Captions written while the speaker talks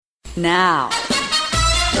now.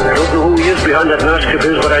 I don't know who he is behind that mask of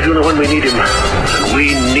his, but I do know when we need him. And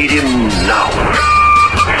we need him now.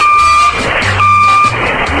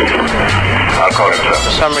 I'll call him, sir.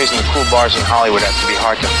 For some reason, the cool bars in Hollywood have to be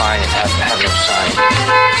hard to find and have no sign.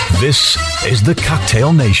 This is the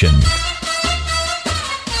Cocktail Nation.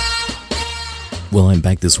 Well, I'm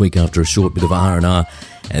back this week after a short bit of R&R,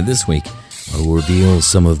 and this week I will reveal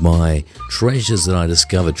some of my treasures that I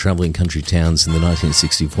discovered travelling country towns in the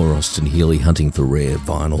 1964 Austin Healey hunting for rare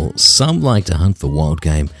vinyl. Some like to hunt for wild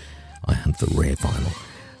game. I hunt for rare vinyl.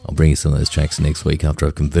 I'll bring you some of those tracks next week after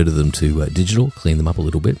I've converted them to digital, clean them up a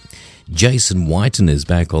little bit. Jason Whiten is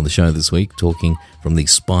back on the show this week, talking from the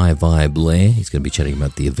Spy Vibe lair. He's going to be chatting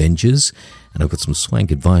about the Avengers. And I've got some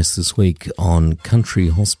swank advice this week on country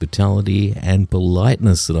hospitality and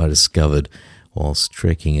politeness that I discovered whilst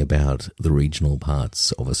trekking about the regional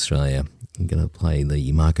parts of Australia. I'm going to play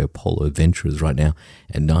the Marco Polo Adventurers right now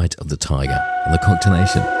and Night of the Tiger on the Cocktail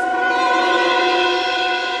Nation.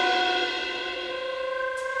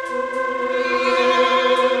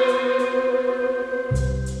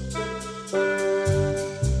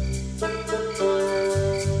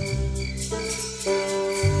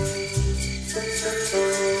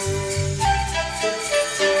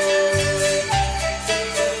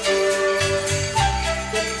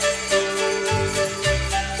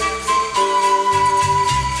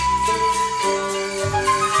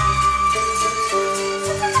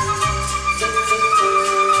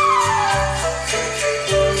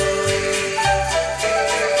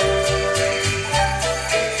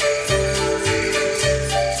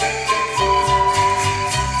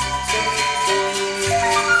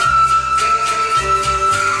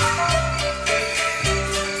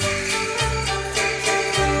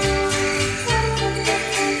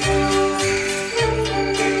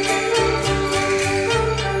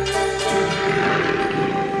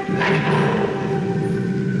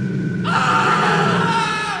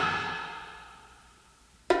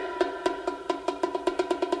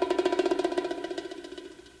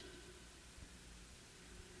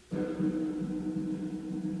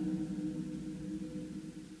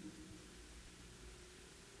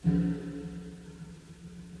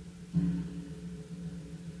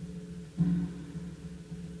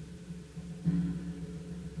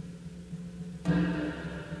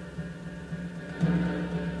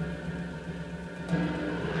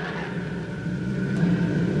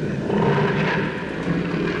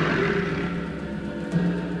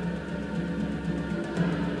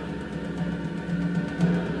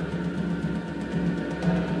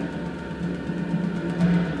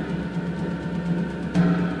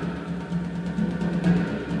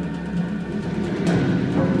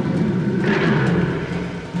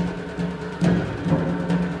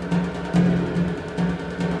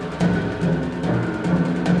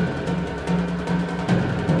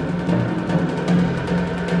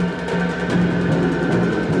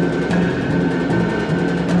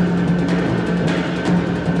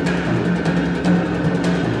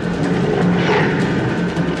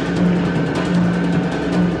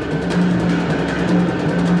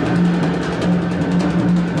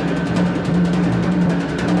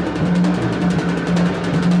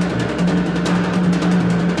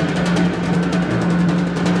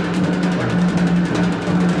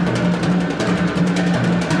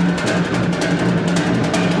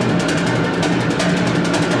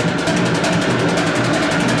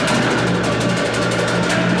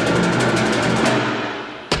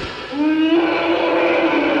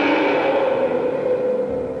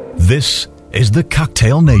 This is the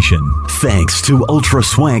Cocktail Nation. Thanks to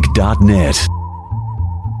ultraswank.net.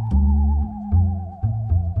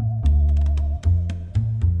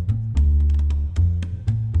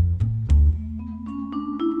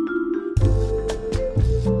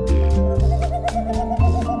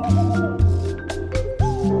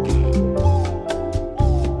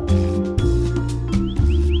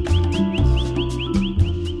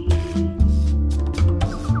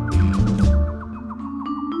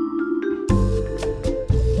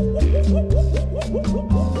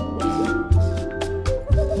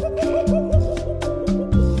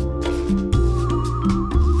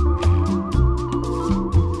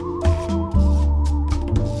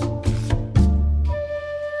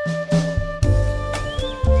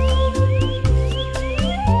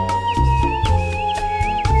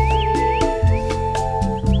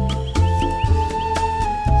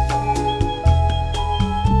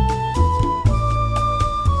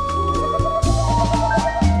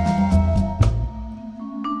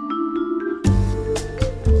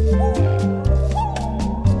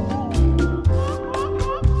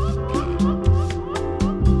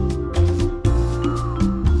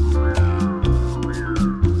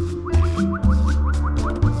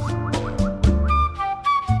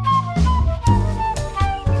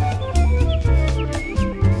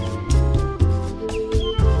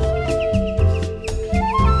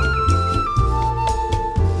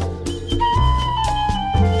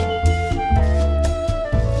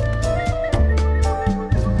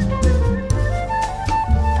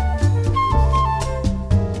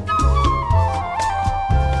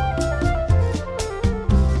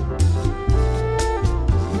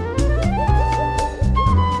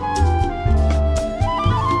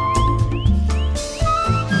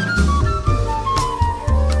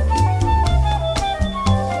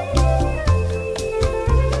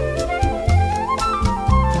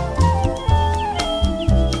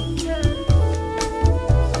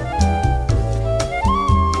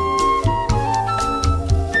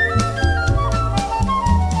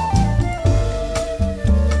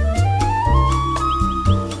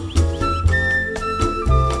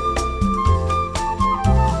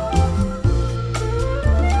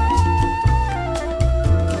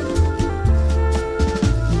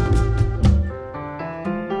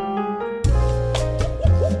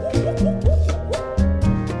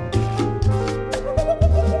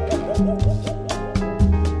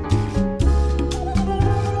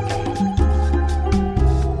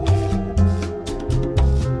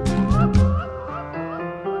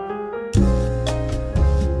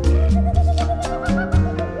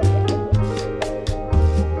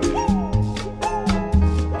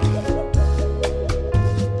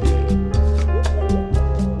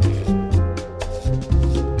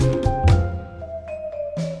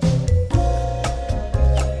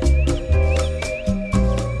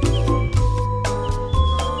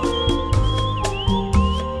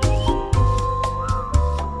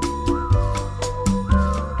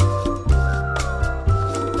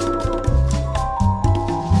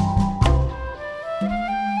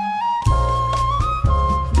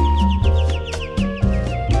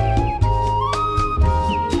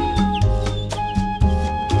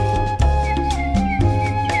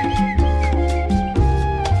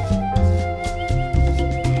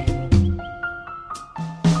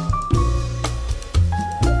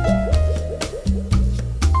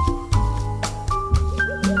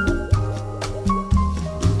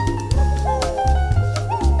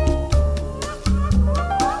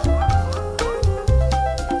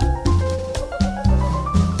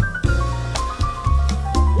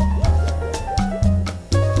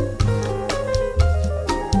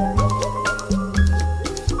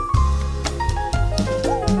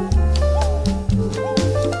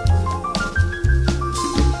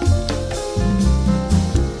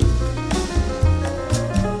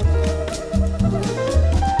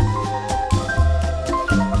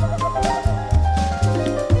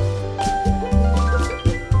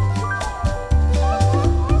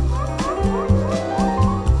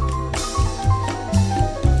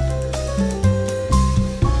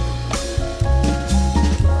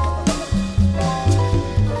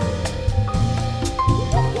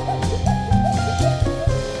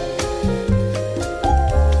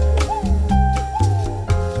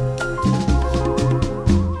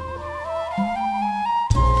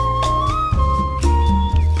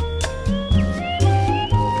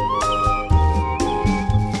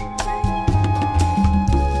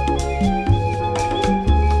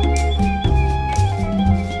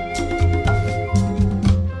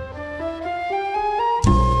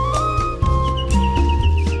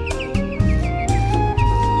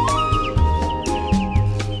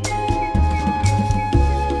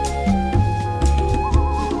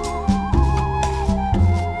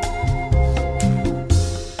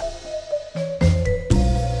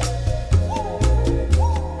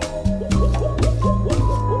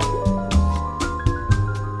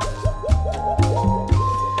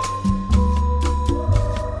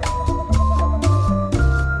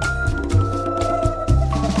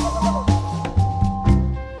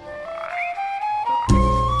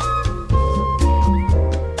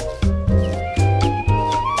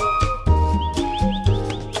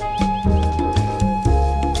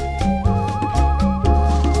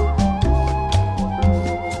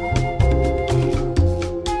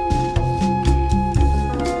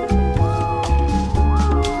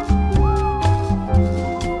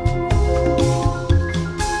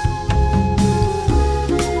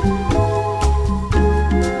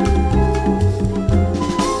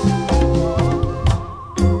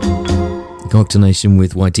 Cocktail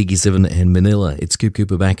with Waitiki 7 and Manila. It's Scoop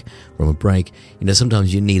Cooper back from a break.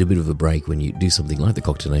 Sometimes you need a bit of a break when you do something like the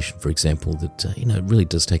Cocktail, for example, that, it really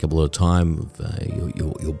does take up a lot of time of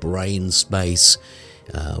your brain space,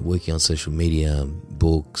 working on social media,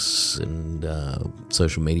 books and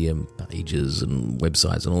social media pages and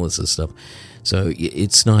websites and all this sort of stuff. So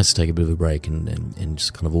it's nice to take a bit of a break and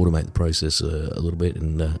just kind of automate the process a little bit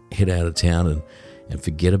and head out of town and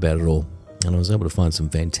forget about it all. And I was able to find some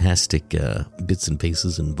fantastic bits and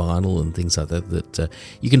pieces and vinyl and things like that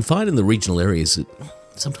you can find in the regional areas that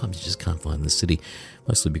sometimes you just can't find in the city,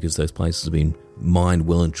 mostly because those places have been mined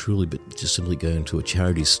well and truly, but just simply going to a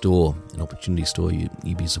charity store, an opportunity store,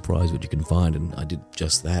 you'd be surprised what you can find, and I did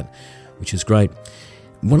just that, which is great.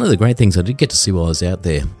 One of the great things I did get to see while I was out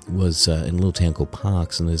there was in a little town called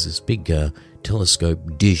Parks, and there's this big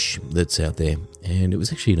telescope dish that's out there, and it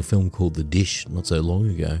was actually in a film called The Dish not so long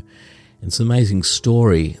ago. It's an amazing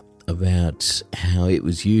story about how it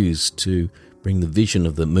was used to bring the vision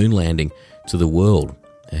of the moon landing to the world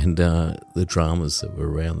and the dramas that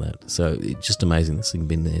were around that. So it's just amazing. This thing's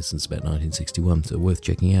been there since about 1961, so worth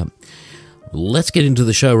checking out. Let's get into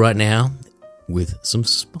the show right now with some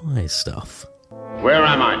spy stuff. Where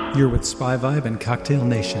am I? You're with Spy Vibe and Cocktail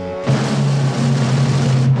Nation.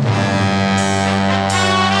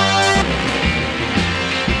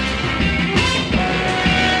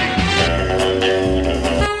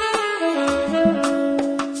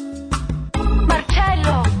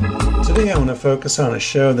 Today I want to focus on a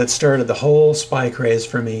show that started the whole spy craze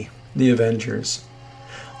for me, The Avengers.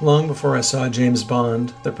 Long before I saw James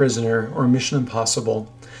Bond, The Prisoner, or Mission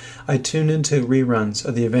Impossible, I tuned into reruns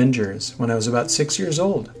of The Avengers when I was about 6 years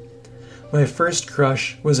old. My first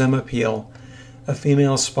crush was Emma Peel, a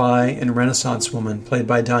female spy and Renaissance woman played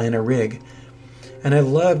by Diana Rigg, and I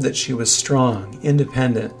loved that she was strong,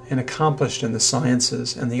 independent, and accomplished in the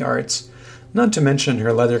sciences and the arts, not to mention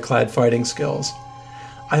her leather-clad fighting skills.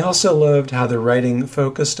 I also loved how the writing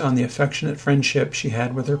focused on the affectionate friendship she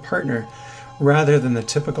had with her partner, rather than the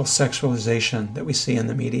typical sexualization that we see in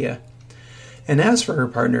the media. And as for her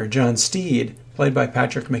partner, John Steed, played by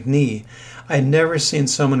Patrick Macnee, I'd never seen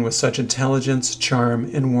someone with such intelligence, charm,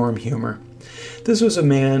 and warm humor. This was a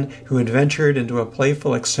man who had ventured into a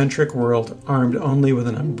playful, eccentric world armed only with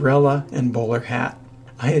an umbrella and bowler hat.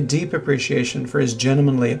 I had deep appreciation for his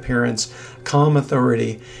gentlemanly appearance, calm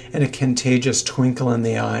authority, and a contagious twinkle in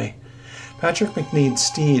the eye. Patrick Macnee's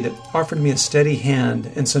Steed offered me a steady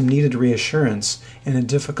hand and some needed reassurance in a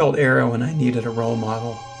difficult era when I needed a role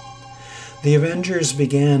model. The Avengers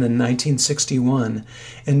began in 1961,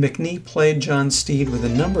 and Macnee played John Steed with a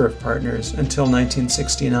number of partners until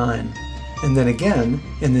 1969, and then again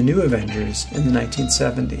in the New Avengers in the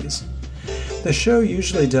 1970s. The show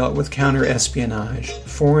usually dealt with counter-espionage,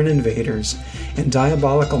 foreign invaders, and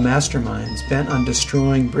diabolical masterminds bent on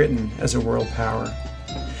destroying Britain as a world power.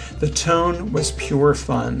 The tone was pure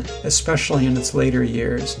fun, especially in its later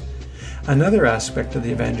years. Another aspect of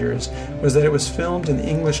The Avengers was that it was filmed in the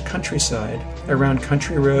English countryside, around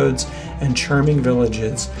country roads and charming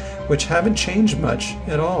villages, which haven't changed much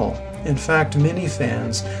at all. In fact, many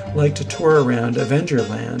fans like to tour around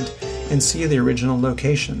Avengerland and see the original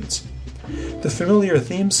locations. The familiar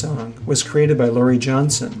theme song was created by Laurie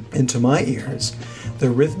Johnson, and to my ears,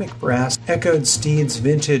 the rhythmic brass echoed Steed's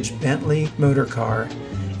vintage Bentley motor car,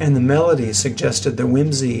 and the melody suggested the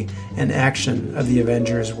whimsy and action of the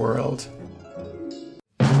Avengers world.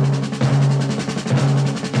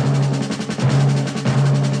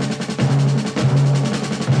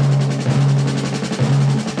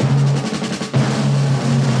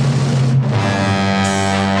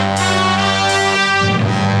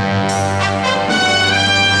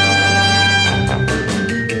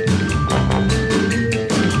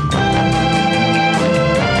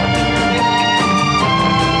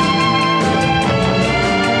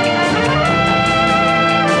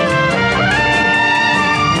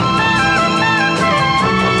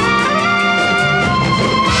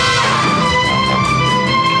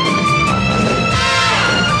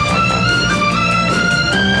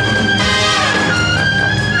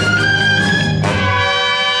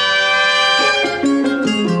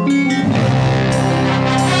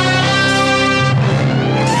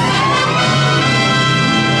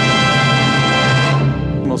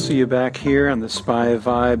 Back here on the Spy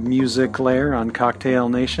Vibe music layer on Cocktail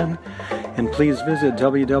Nation, and please visit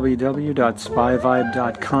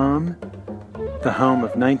www.spyvibe.com, the home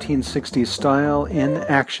of 1960s style in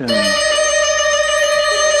action.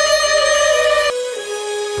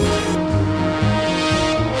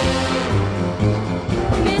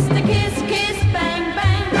 Mr. Kiss, Kiss, Bang,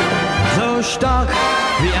 Bang. So stark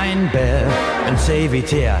wie ein Bär,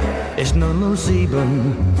 Sevitier ist Nummer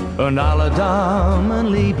 7 und alle Damen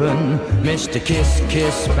lieben Mr. Kiss,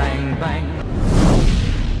 Kiss, Bang, Bang.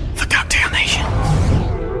 The Cocktail Nation.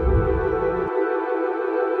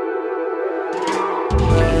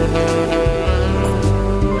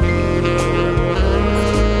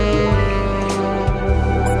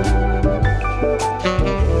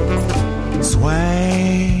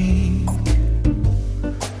 Swank,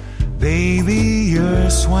 baby, you're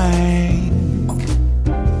swank.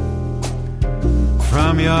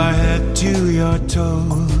 From your head to your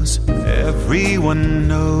toes, everyone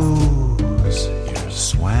knows you're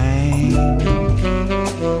swank.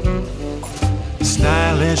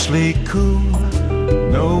 Stylishly cool,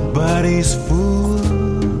 nobody's fool.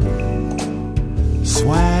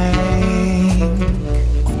 Swank.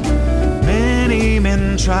 Many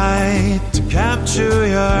men try to capture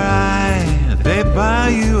your eye. They buy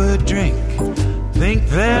you a drink, think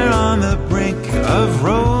they're on the brink of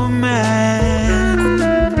romance.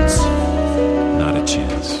 Not a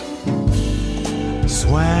chance.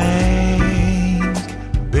 Swank,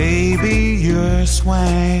 baby, you're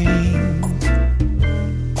swank.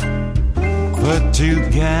 Put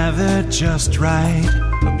together just right,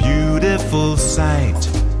 a beautiful sight.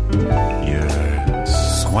 You're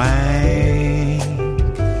swank.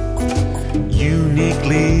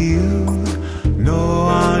 Uniquely you, no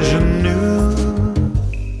ingenue.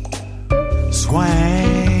 Swank.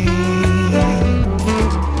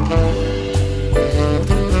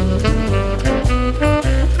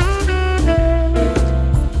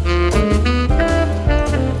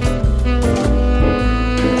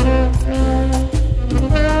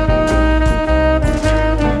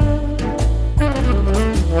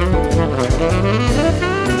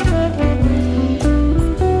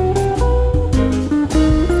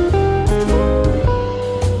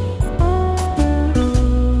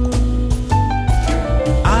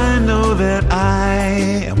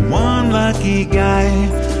 Guy,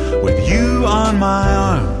 with you on my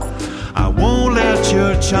arm, I won't let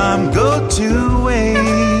your charm go to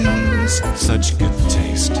waste. Such good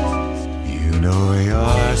taste, you know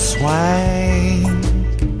you're swank.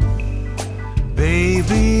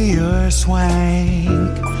 Baby, you're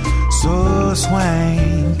swank, so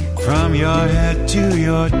swank. From your head to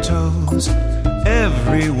your toes,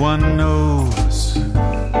 everyone knows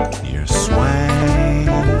you're swank.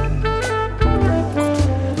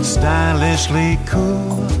 Stylishly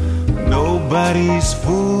cool, nobody's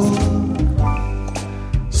fool.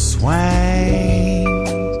 Swank,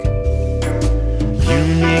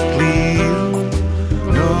 uniquely you,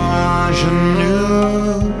 no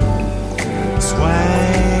ingenue.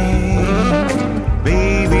 Swank,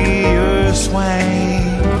 baby, you're swank.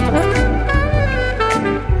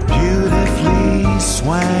 Beautifully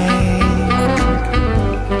swank,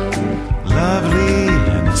 lovely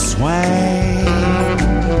and swank.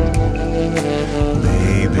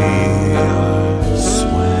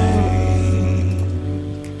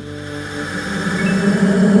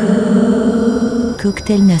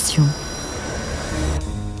 Cocktail Nation.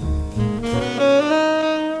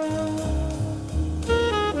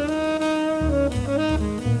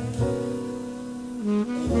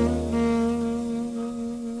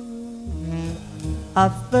 A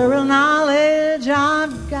thorough knowledge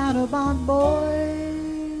I've got about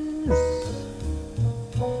boys.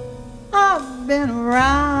 I've been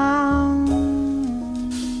around,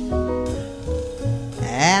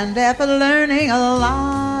 and after learning a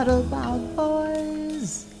lot about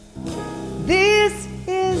boys, this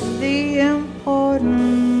is the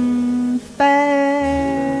important facts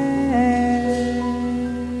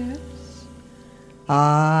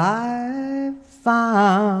I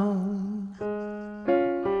found.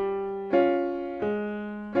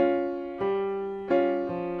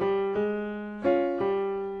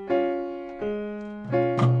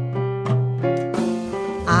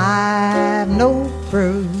 I've no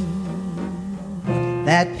proof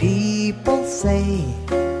that people say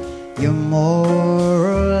you're more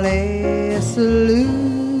or less aloof,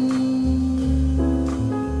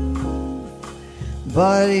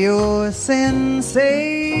 but you're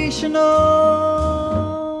sensational.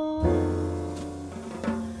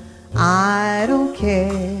 I don't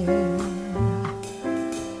care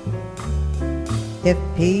if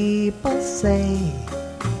people say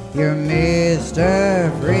you're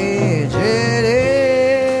Mr. Frigidity,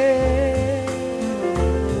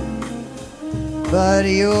 but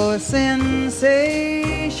you're sensational.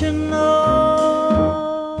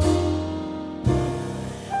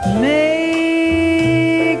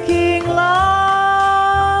 Making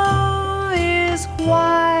love is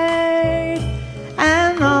quite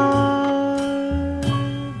an art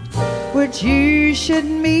which you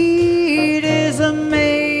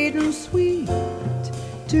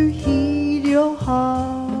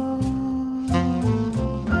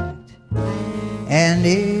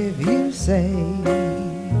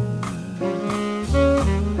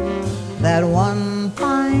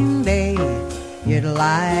you'd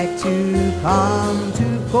like to come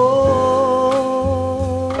to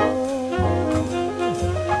court.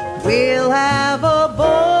 We'll have a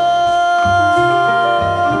ball,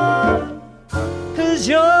 'cause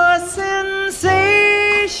you're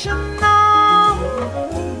sensational,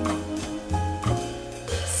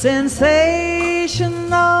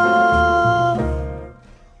 sensational,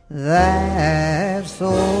 that's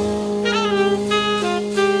all.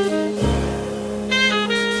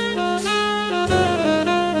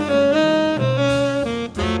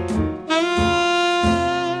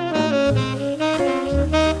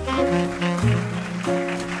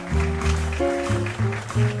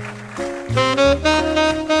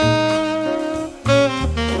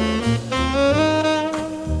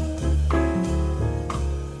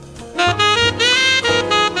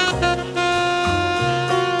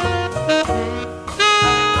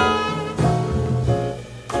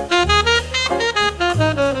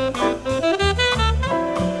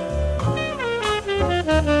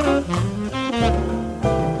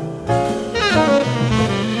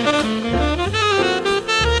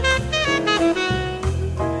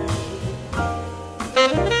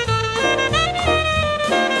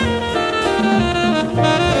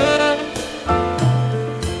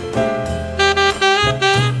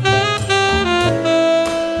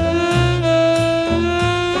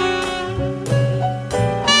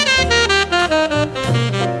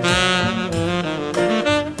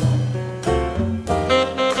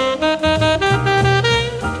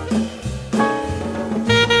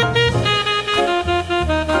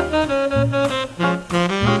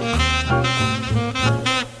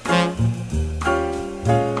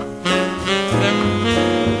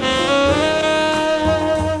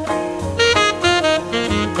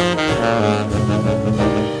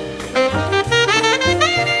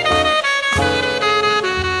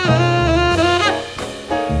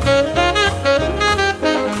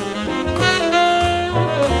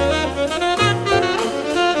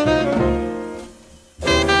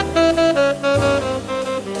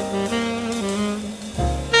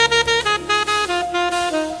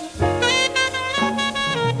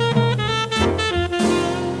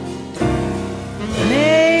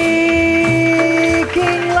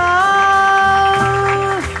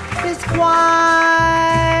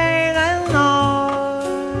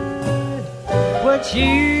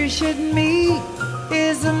 You should meet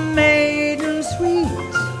is a maiden sweet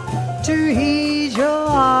to heed your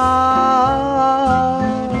heart.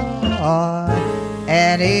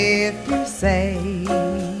 And if you say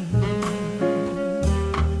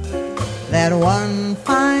that one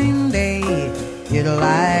fine day you'd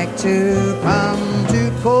like to come to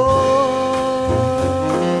court,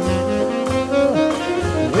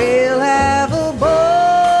 we'll have a ball.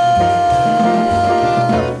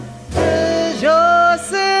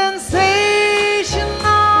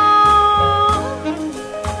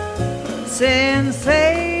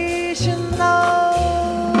 Sensational,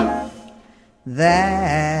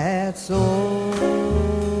 that's all.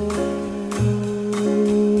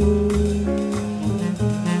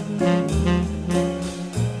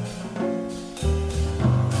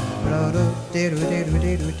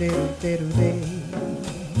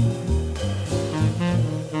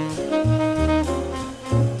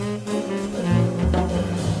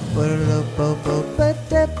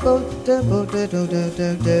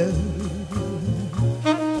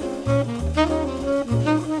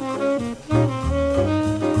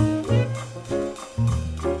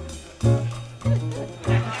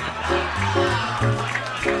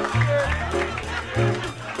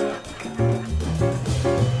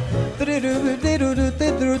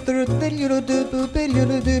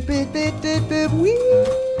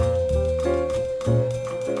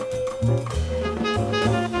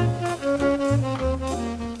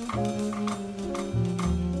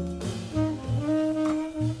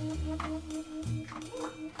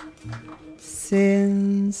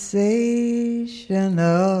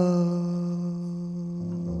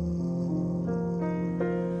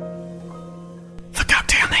 The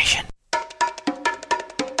Cocktail Nation.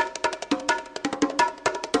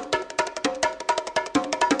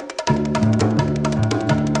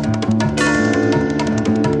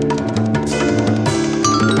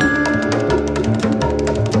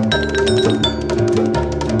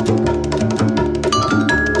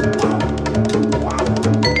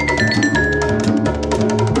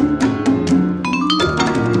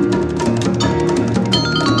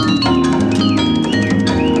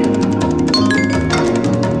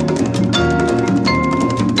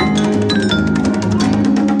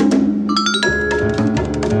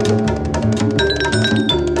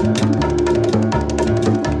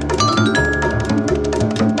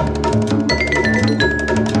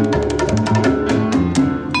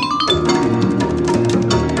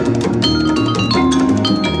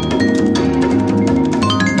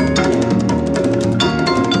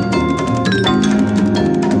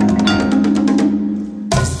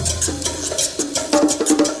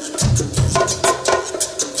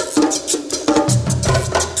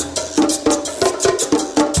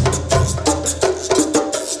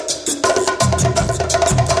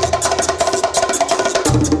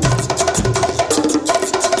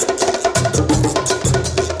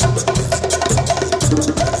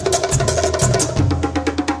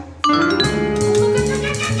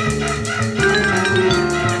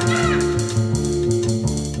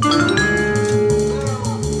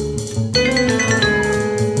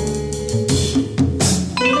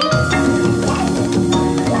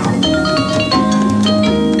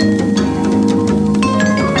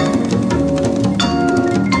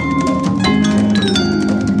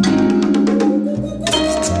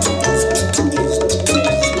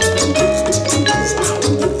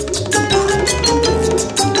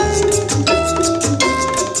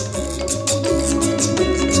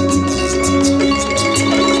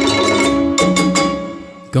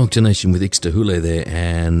 Nation with Ixta Hule there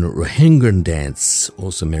and Rohingya Dance,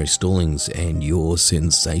 also Mary Stallings and You're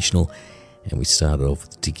Sensational. And we started off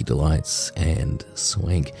with Tiki Delights and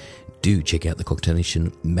Swank. Do check out the Cocktail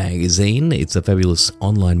Nation magazine. It's a fabulous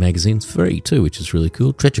online magazine. It's free too, which is really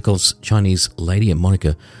cool. Tretyakhov's Chinese lady,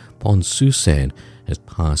 Monica Ponsusan, has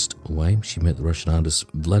passed away. She met the Russian artist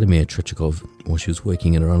Vladimir Tretyakov while she was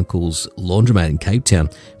working at her uncle's laundromat in Cape Town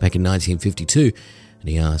back in 1952. And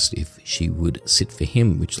he asked if she would sit for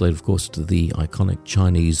him, which led, of course, to the iconic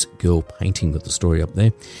Chinese girl painting with the story up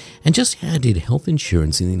there. And just how did health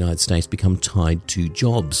insurance in the United States become tied to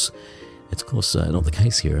jobs? It's, of course, not the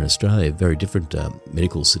case here in Australia. A very different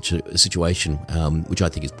medical situation, which I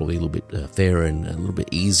think is probably a little bit fairer and a little bit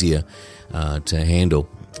easier to handle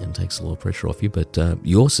and takes a lot of pressure off you. But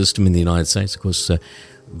your system in the United States, of course,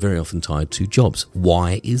 very often tied to jobs.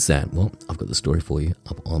 Why is that? Well, I've got the story for you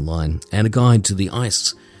up online. And a guide to the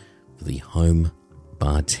ice for the home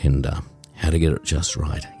bartender. How to get it just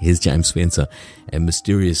right. Here's James Spencer and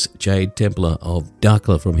mysterious Jade Templar of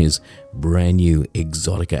Darkla from his brand new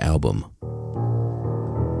Exotica album.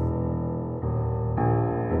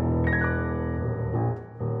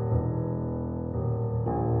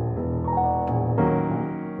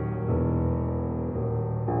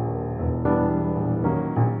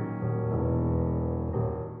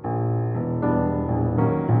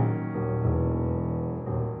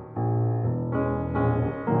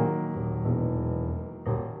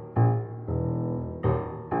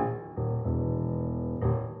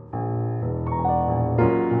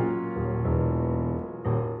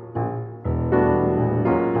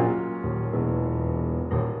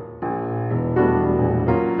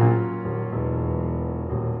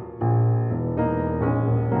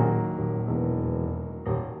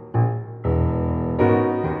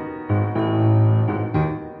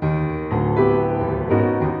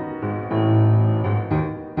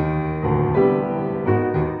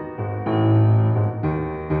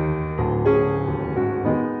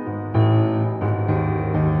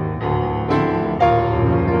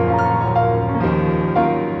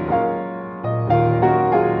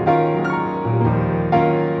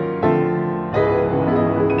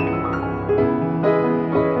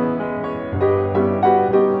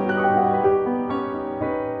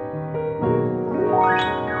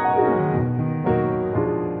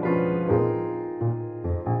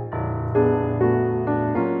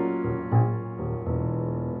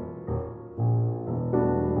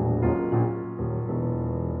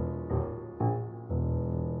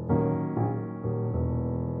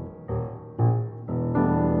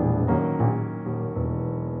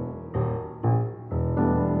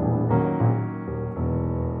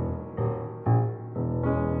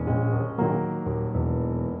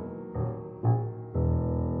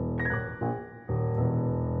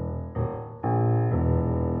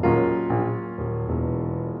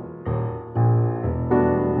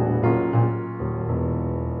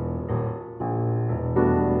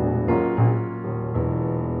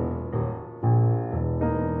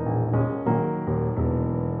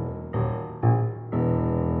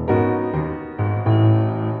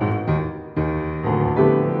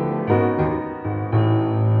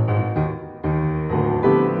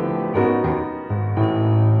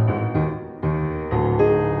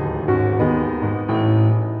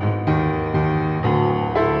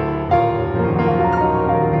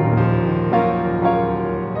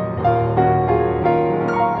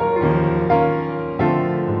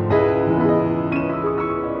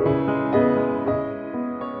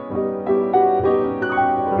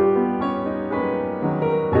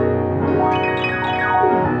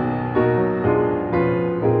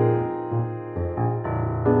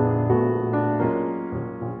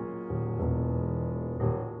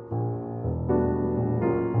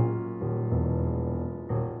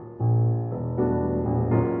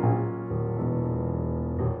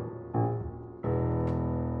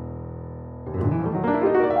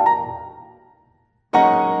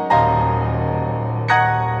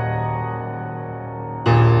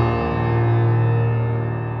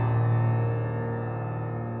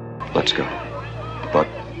 Let's go. But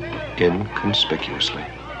inconspicuously.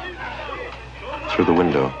 Through the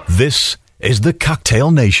window. This is the Cocktail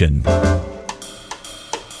Nation.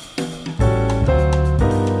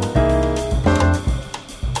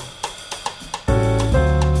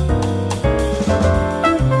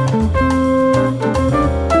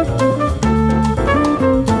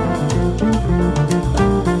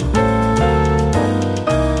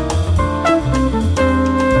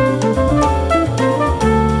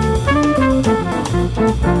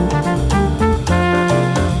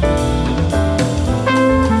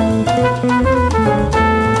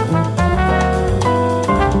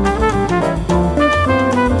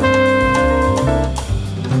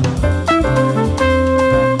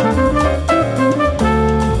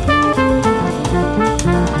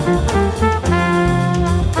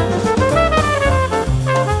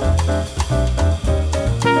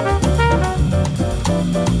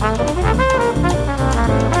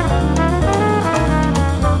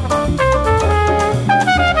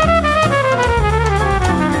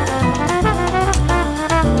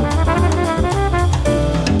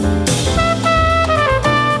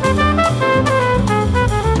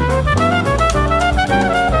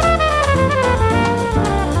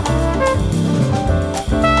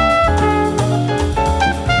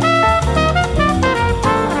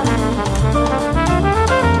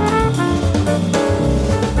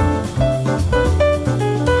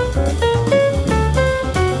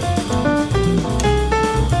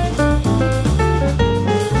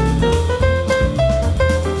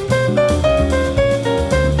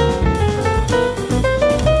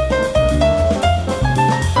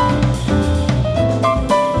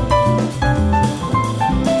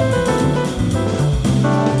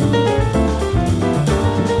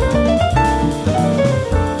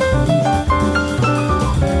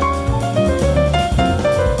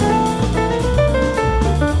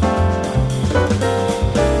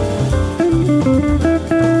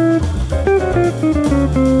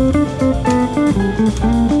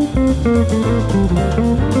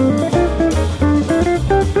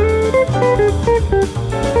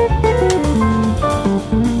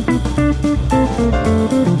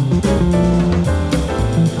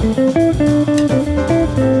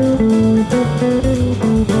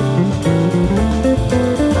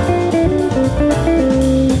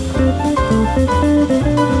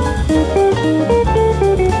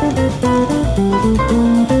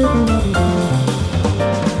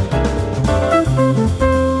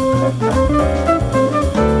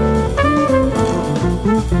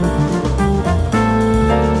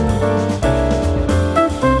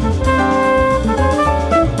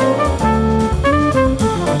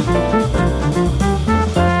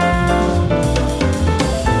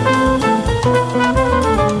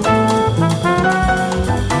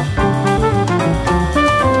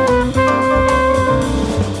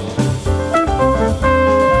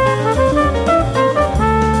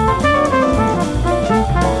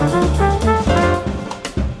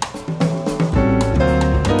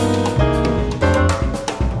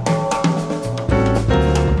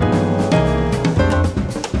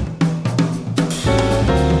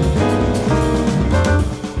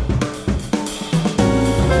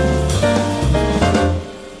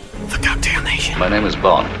 My name is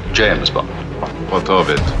Bond, James Bond. What of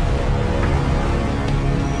it?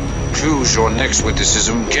 Choose your next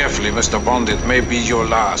witticism carefully, Mr. Bond. It may be your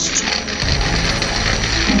last.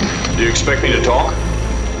 Do you expect me to talk?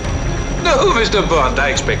 No, Mr. Bond, I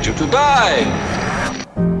expect you to die.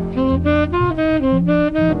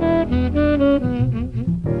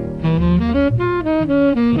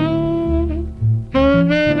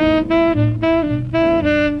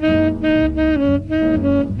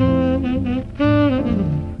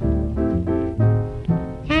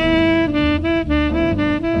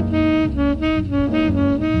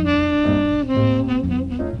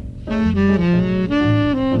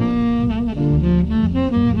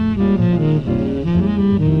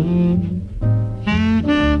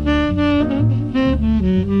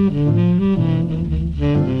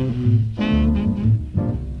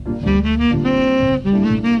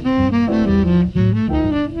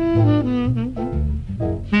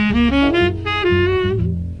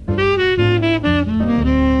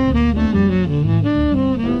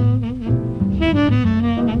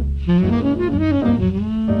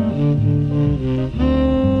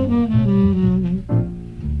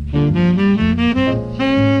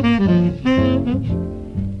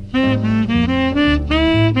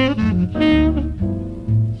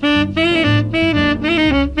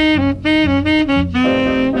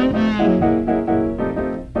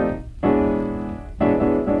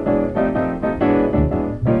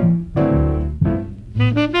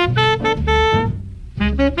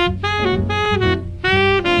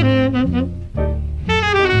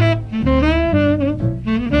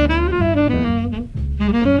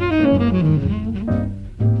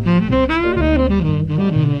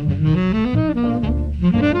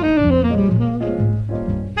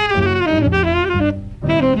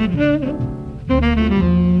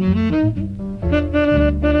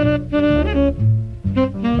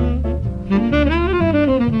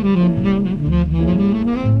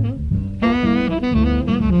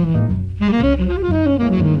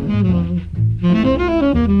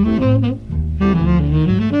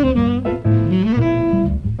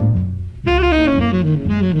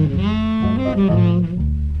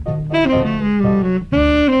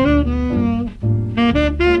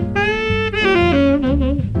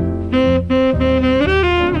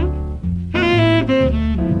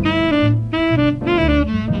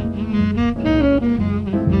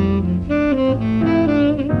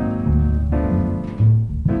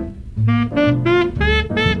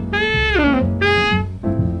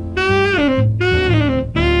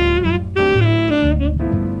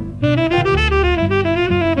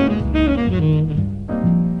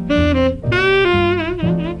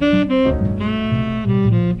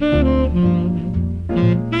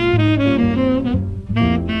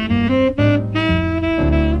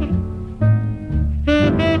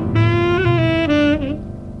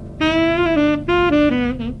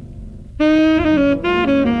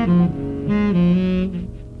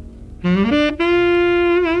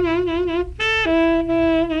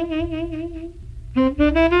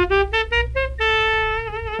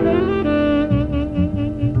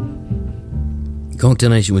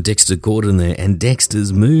 Cocktail Nation with Dexter Gordon there, and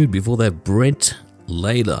Dexter's Mood. Before that, Brent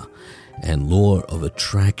Layla and Law of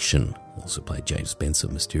Attraction. Also played James Spencer,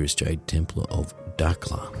 Mysterious Jade Templar of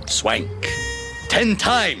Dakla. Swank. 10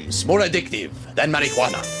 times more addictive than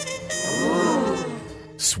marijuana.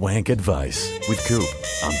 Swank Advice with Coop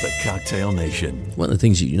on the Cocktail Nation. One of the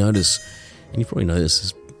things you notice, and you probably notice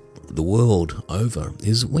this the world over,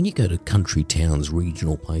 is when you go to country towns,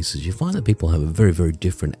 regional places, you find that people have a very, very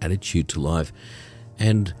different attitude to life.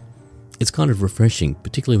 And it's kind of refreshing,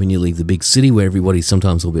 particularly when you leave the big city where everybody's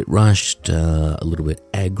sometimes a little bit rushed, a little bit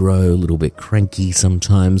aggro, a little bit cranky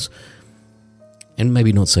sometimes, and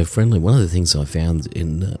maybe not so friendly. One of the things I found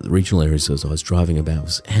in the regional areas as I was driving about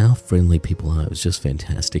was how friendly people are. It was just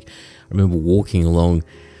fantastic. I remember walking along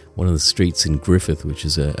one of the streets in Griffith, which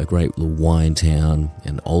is a great little wine town,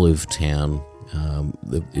 an olive town.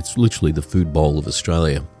 It's literally the food bowl of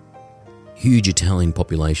Australia. Huge Italian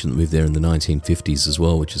population that moved there in the 1950s as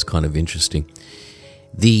well, which is kind of interesting.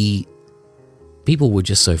 The people were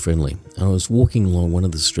just so friendly. I was walking along one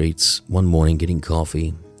of the streets one morning getting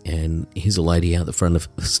coffee, and here's a lady out the front of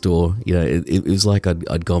the store. You know, it was like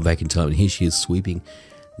I'd gone back in time, and here she is sweeping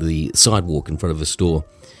the sidewalk in front of a store.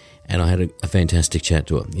 And I had a fantastic chat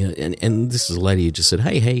to her. You know, and this is a lady who just said,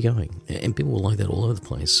 "Hey, how you going?" And people were like that all over the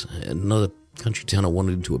place. Another country town, I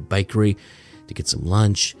wandered into a bakery to get some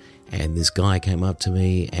lunch, and this guy came up to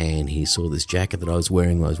me, and he saw this jacket that I was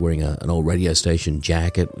wearing. I was wearing an old radio station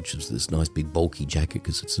jacket, which is this nice big bulky jacket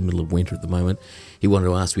because it's the middle of winter at the moment. He wanted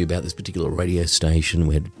to ask me about this particular radio station.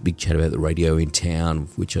 We had a big chat about the radio in town,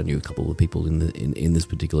 which I knew a couple of people in this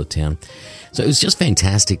particular town. So it was just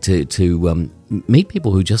fantastic to meet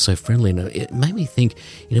people who are just so friendly. And it made me think,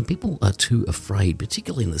 you know, people are too afraid,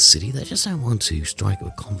 particularly in the city. They just don't want to strike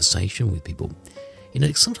a conversation with people. You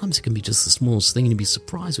know, sometimes it can be just the smallest thing, and you'd be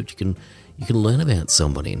surprised what you can learn about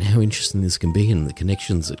somebody and how interesting this can be and the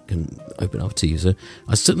connections that can open up to you. So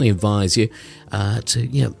I certainly advise you to,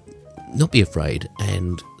 you know, not be afraid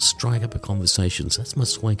and strike up a conversation. So that's my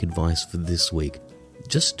swank advice for this week.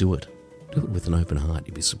 Just do it. Do it with an open heart.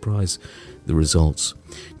 You'd be surprised the results.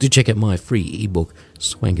 Do check out my free ebook,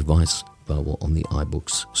 Swank Advice, available on the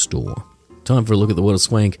iBooks store. Time for a look at the world of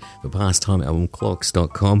swank for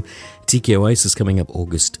pastimealbumclocks.com. Tiki Oasis coming up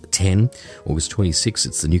August 10. August 26,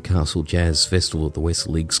 it's the Newcastle Jazz Festival at the West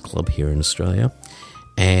Leagues Club here in Australia.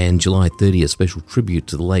 And July 30, a special tribute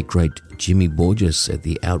to the late great Jimmy Borges at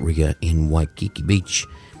the Outrigger in Waikiki Beach.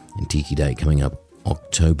 And Tiki Day coming up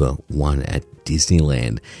October 1 at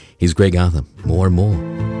Disneyland. Here's Greg Arthur, More and More.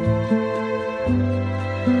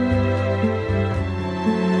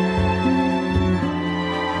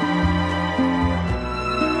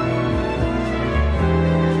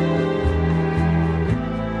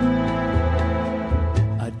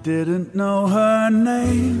 Didn't know her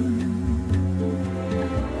name,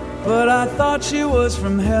 but I thought she was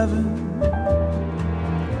from heaven.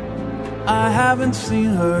 I haven't seen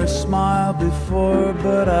her smile before,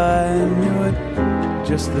 but I knew it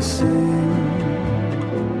just the same.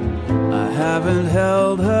 I haven't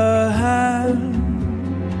held her hand,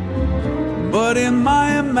 but in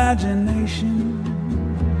my imagination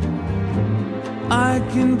I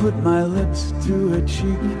can put my lips to her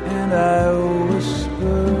cheek and I whisper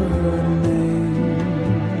her name.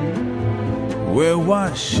 Where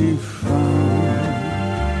was she from?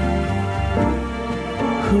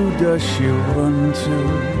 Who does she run to?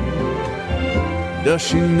 Does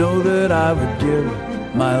she know that I would give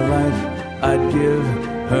my life? I'd give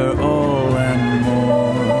her all and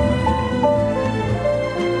more.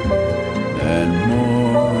 And more.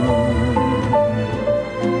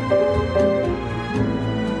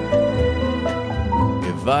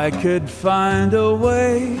 If I could find a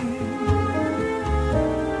way,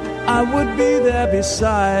 I would be there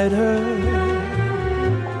beside her,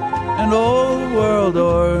 and all the world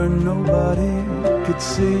or nobody could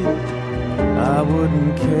see, I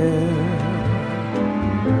wouldn't care.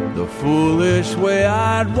 The foolish way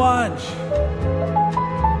I'd watch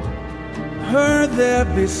her there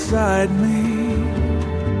beside me,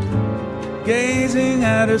 gazing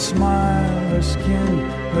at her smile, her skin,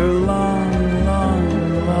 her long, long,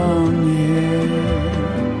 long hair.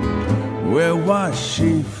 Where was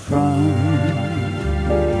she from?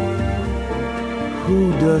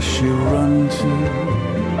 Who does she run to?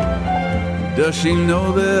 Does she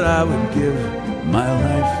know that I would give my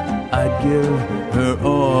life? I'd give her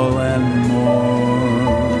all and more.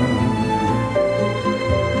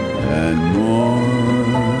 And more.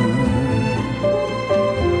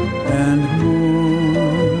 And more.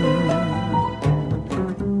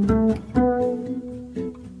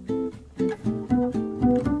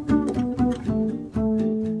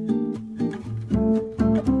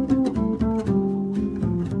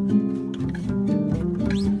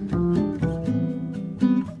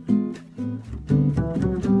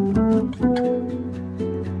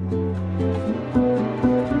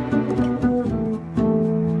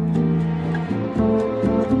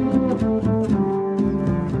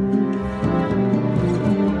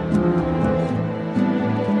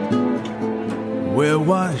 Where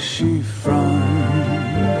was she from?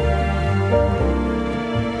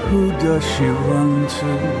 Who does she run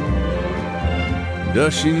to?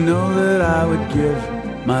 Does she know that I would give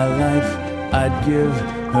my life? I'd give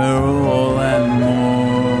her all and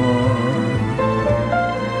more,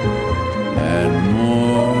 and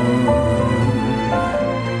more,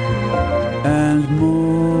 and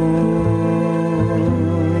more.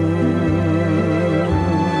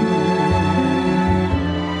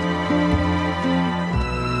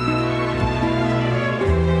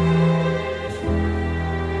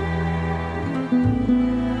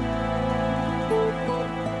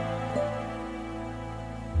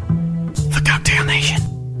 The Cocktail Nation.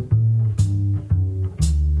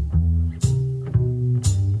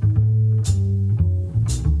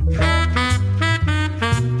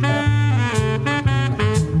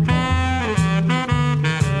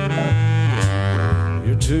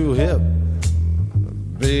 You're too hip,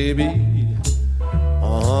 baby.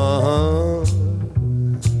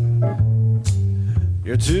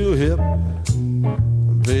 You're too hip,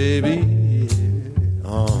 baby.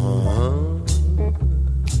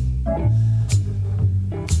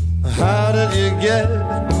 How did you get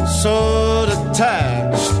so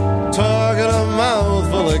detached? Talking a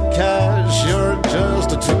mouthful of cash. You're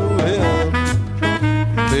just a too hip,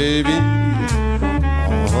 baby.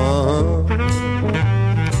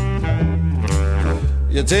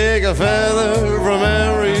 You take a feather from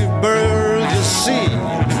every bird you see.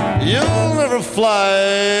 You'll never fly.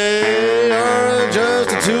 You're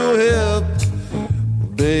just a too hip,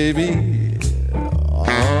 baby.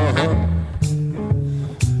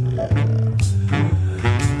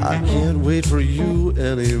 I can't wait for you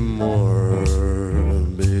anymore,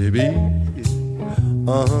 baby.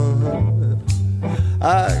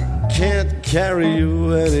 I can't carry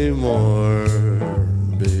you anymore,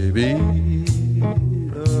 baby.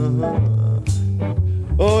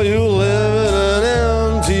 Oh, you live in an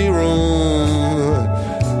empty room.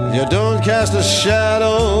 You don't cast a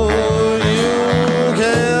shadow. You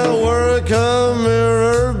can't work a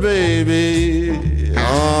mirror, baby.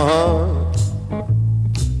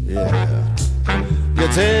 You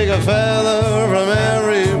take a feather from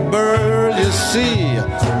every bird you see.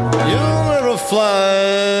 You'll never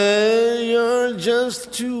fly. You're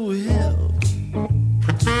just too hip.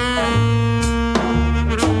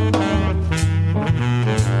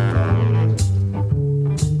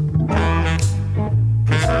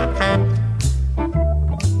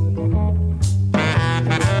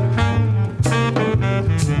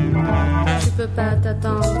 Je peux pas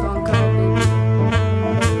t'attendre encore, baby.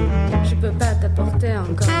 Je peux pas t'apporter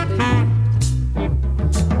encore, baby.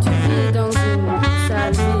 Tu vis dans une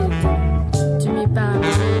salle vide. Tu mis pas un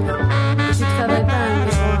livre et tu travailles pas un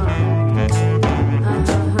miroir.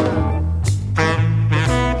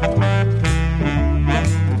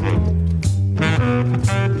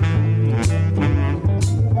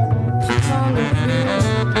 Tu prends le plus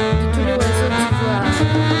de tous les oiseaux que tu vois,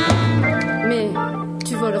 mais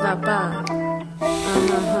tu voleras pas.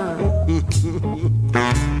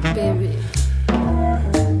 Baby.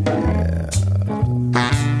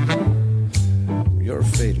 You're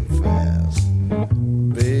fading fast,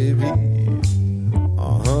 baby.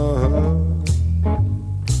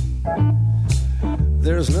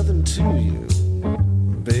 There's nothing to you,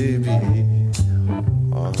 baby.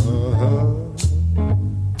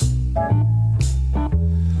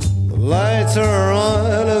 The lights are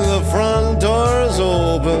on and the front door's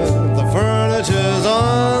open. The furniture's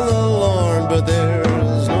on the lawn, but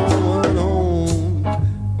there's no one home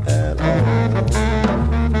at all.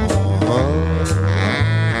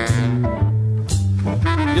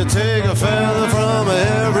 You take a feather from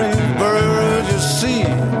every bird you see.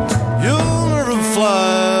 You'll never fly.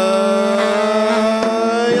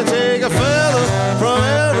 You take a feather from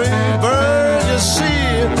every bird you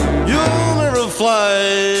see. You'll never fly.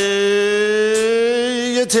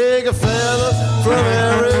 You take a feather from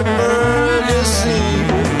every bird you see.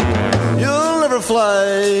 You'll never fly.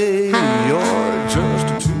 You're just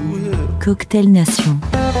too hip. Cocktail Nation.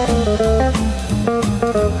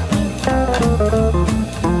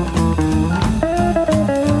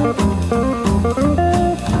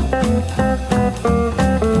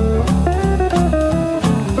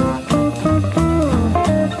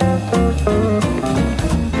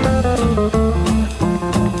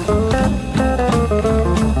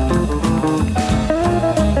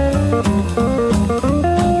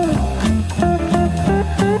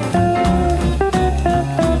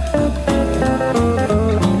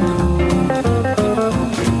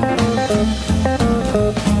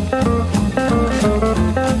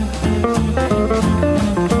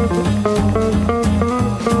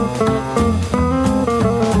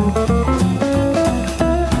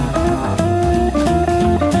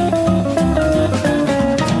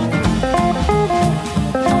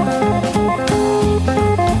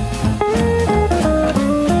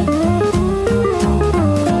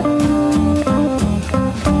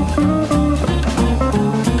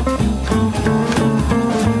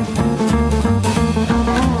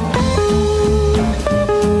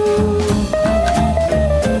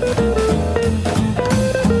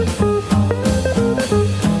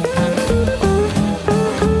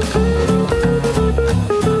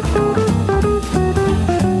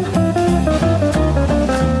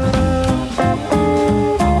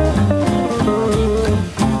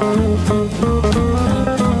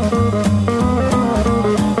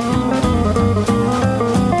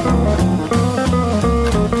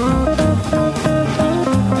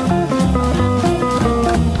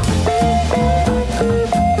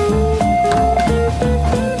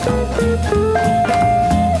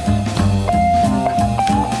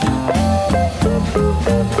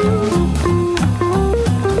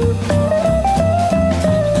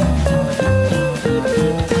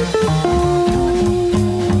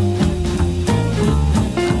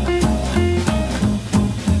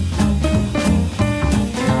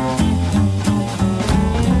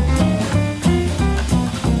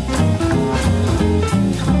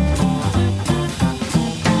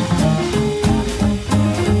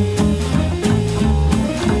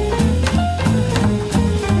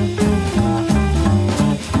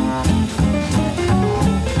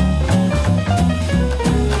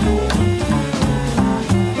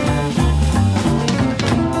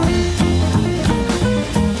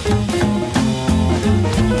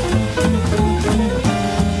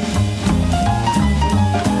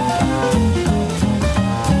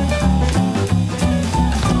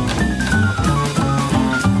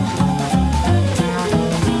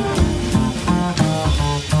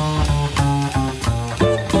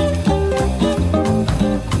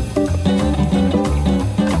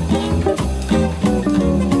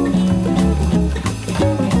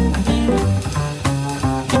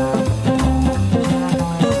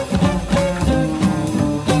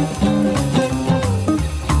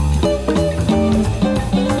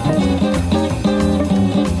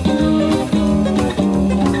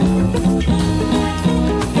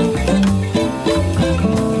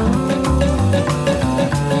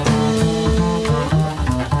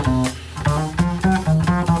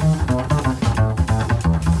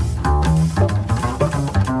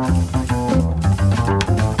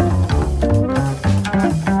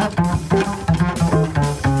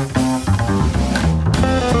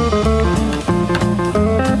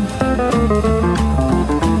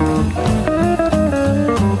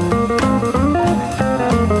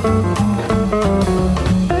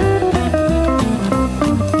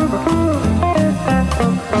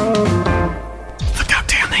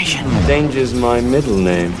 Danger's my middle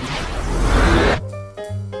name.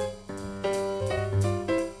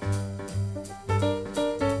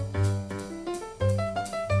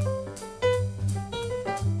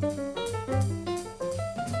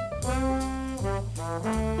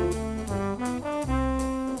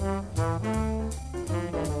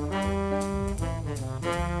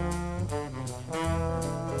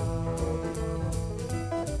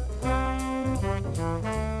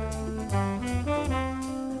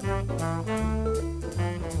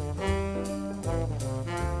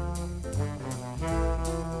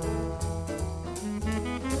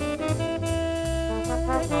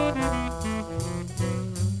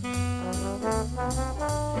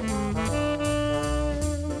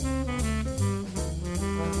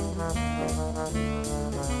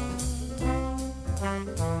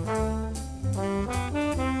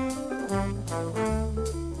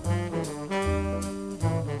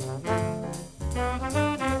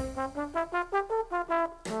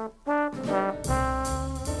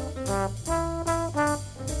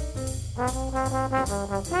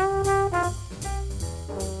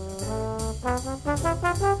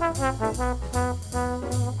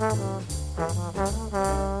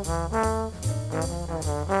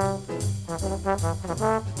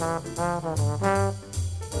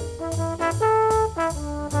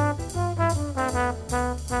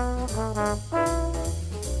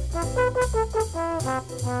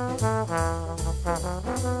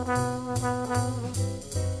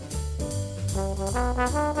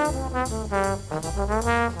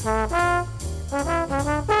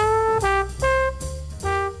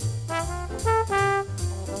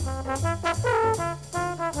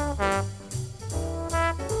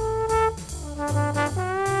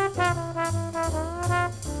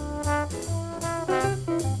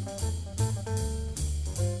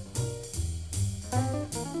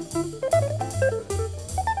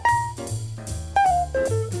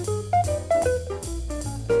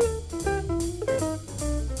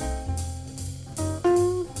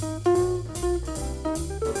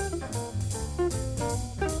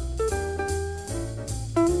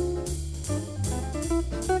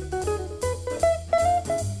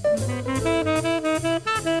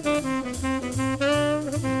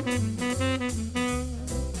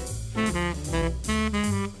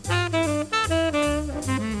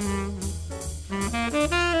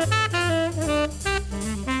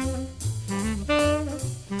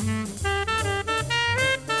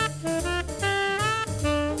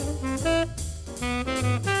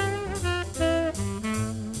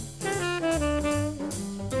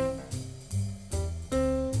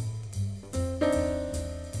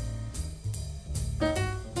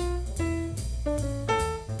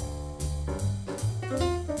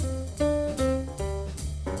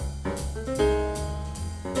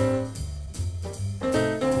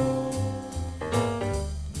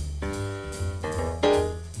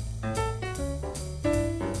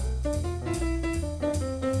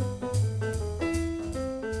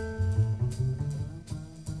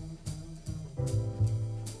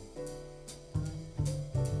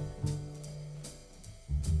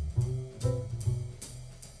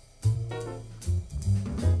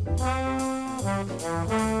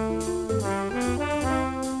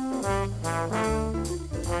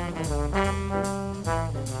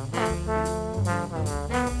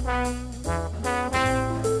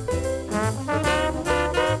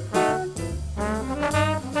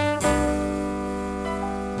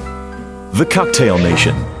 The Cocktail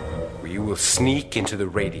Nation. We will sneak into the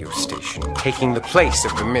radio station, taking the place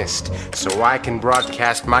of the mist, so I can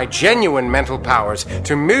broadcast my genuine mental powers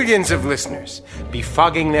to millions of listeners,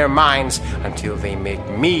 befogging their minds until they make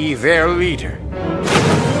me their leader.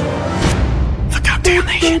 The Cocktail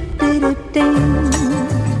Nation.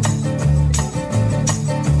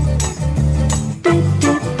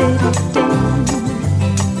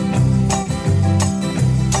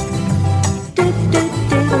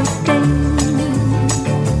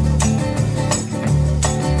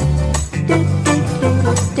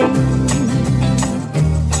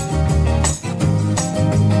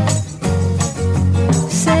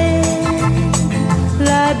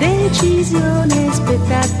 Decisione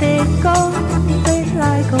spetta a te,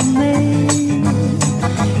 converrai con me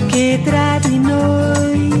che tra di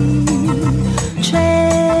noi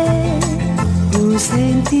c'è un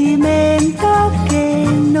sentimento che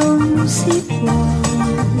non si può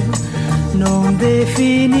non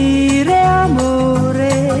definire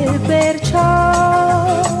amore,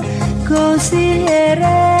 perciò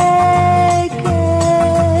consiglierei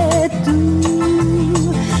che tu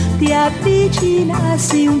ti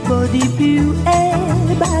avvicinassi un po' di più e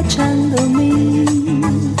baciandomi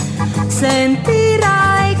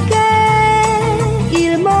sentirai che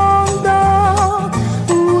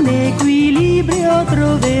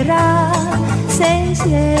se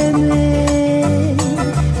insieme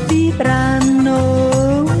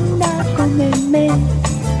vivranno una come me,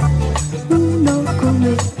 uno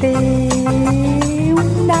come te,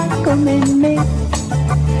 una come me,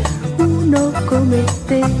 uno come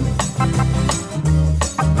te.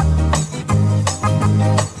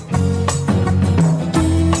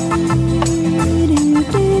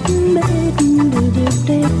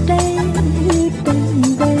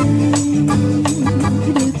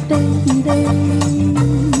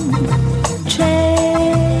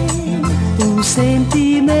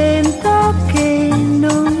 Sentimento che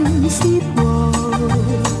non si può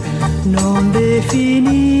non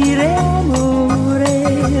definire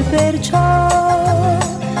amore, perciò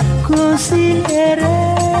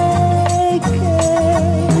consiglierei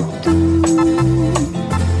che tu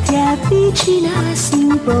ti avvicinassi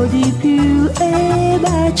un po' di più e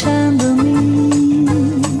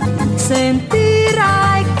baciandomi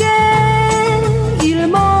sentirai che il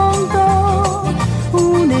mondo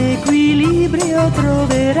un equilibrio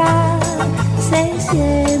troverà se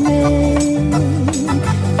insieme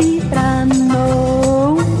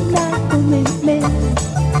vivranno una come me,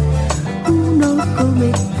 uno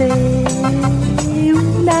come te,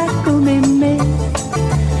 una come me,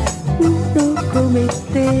 uno come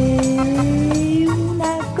te,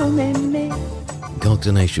 una come me.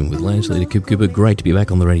 Cocktail Nation with Lance Leader Coop Cooper. Great to be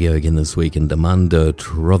back on the radio again this week. And Amanda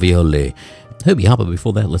Troviole. Herbie Harper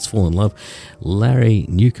before that, Let's Fall in Love. Larry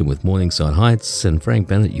Newcomb with Morningside Heights. And Frank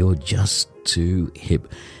Bennett, You're Just Too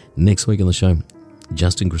Hip. Next week on the show,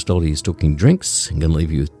 Justin Cristoldi is talking drinks. I'm going to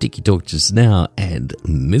leave you with Tiki Talk just now and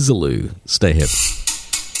Mizzaloo. Stay hip.